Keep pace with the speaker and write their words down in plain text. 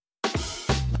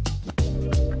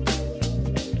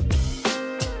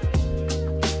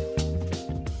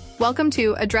Welcome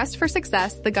to Addressed for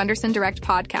Success, the Gunderson Direct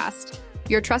podcast,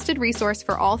 your trusted resource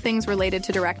for all things related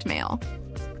to direct mail.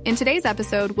 In today's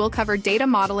episode, we'll cover data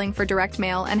modeling for direct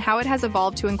mail and how it has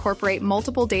evolved to incorporate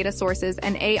multiple data sources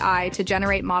and AI to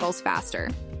generate models faster.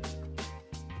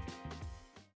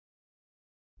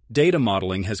 Data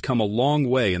modeling has come a long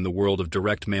way in the world of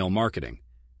direct mail marketing.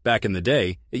 Back in the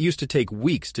day, it used to take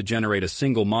weeks to generate a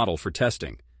single model for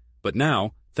testing. But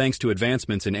now, thanks to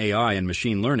advancements in AI and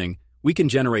machine learning, we can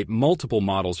generate multiple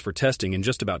models for testing in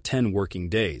just about 10 working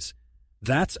days.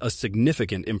 That's a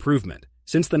significant improvement.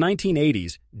 Since the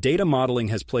 1980s, data modeling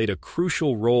has played a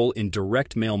crucial role in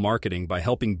direct mail marketing by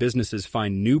helping businesses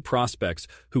find new prospects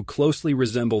who closely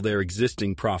resemble their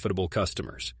existing profitable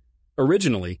customers.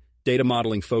 Originally, data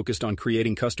modeling focused on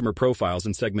creating customer profiles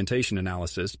and segmentation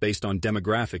analysis based on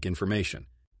demographic information.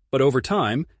 But over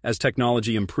time, as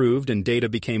technology improved and data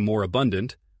became more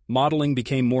abundant, modeling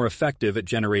became more effective at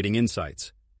generating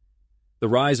insights. The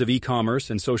rise of e-commerce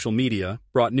and social media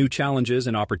brought new challenges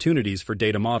and opportunities for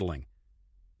data modeling.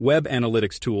 Web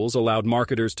analytics tools allowed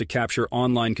marketers to capture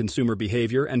online consumer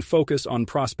behavior and focus on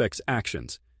prospects'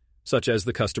 actions, such as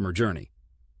the customer journey.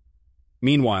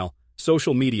 Meanwhile,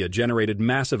 social media generated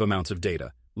massive amounts of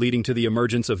data, leading to the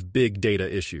emergence of big data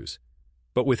issues.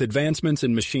 But with advancements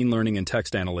in machine learning and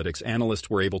text analytics, analysts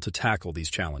were able to tackle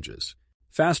these challenges.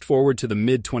 Fast forward to the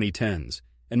mid-2010s,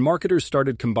 and marketers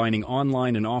started combining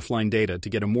online and offline data to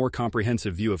get a more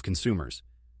comprehensive view of consumers.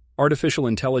 Artificial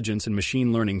intelligence and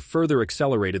machine learning further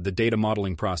accelerated the data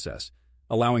modeling process,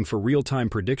 allowing for real-time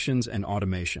predictions and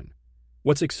automation.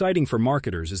 What's exciting for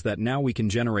marketers is that now we can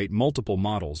generate multiple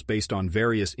models based on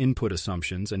various input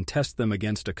assumptions and test them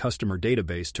against a customer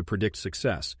database to predict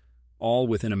success, all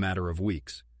within a matter of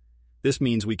weeks. This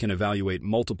means we can evaluate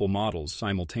multiple models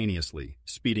simultaneously,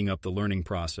 speeding up the learning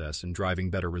process and driving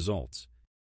better results.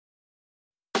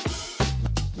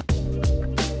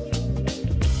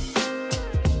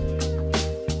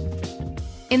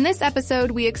 In this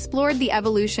episode, we explored the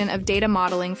evolution of data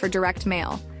modeling for direct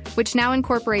mail, which now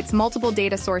incorporates multiple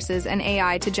data sources and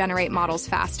AI to generate models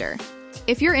faster.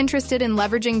 If you're interested in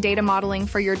leveraging data modeling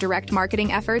for your direct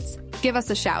marketing efforts, give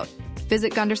us a shout.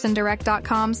 Visit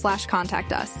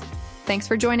GundersonDirect.com/contact us. Thanks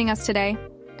for joining us today,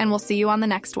 and we'll see you on the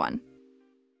next one.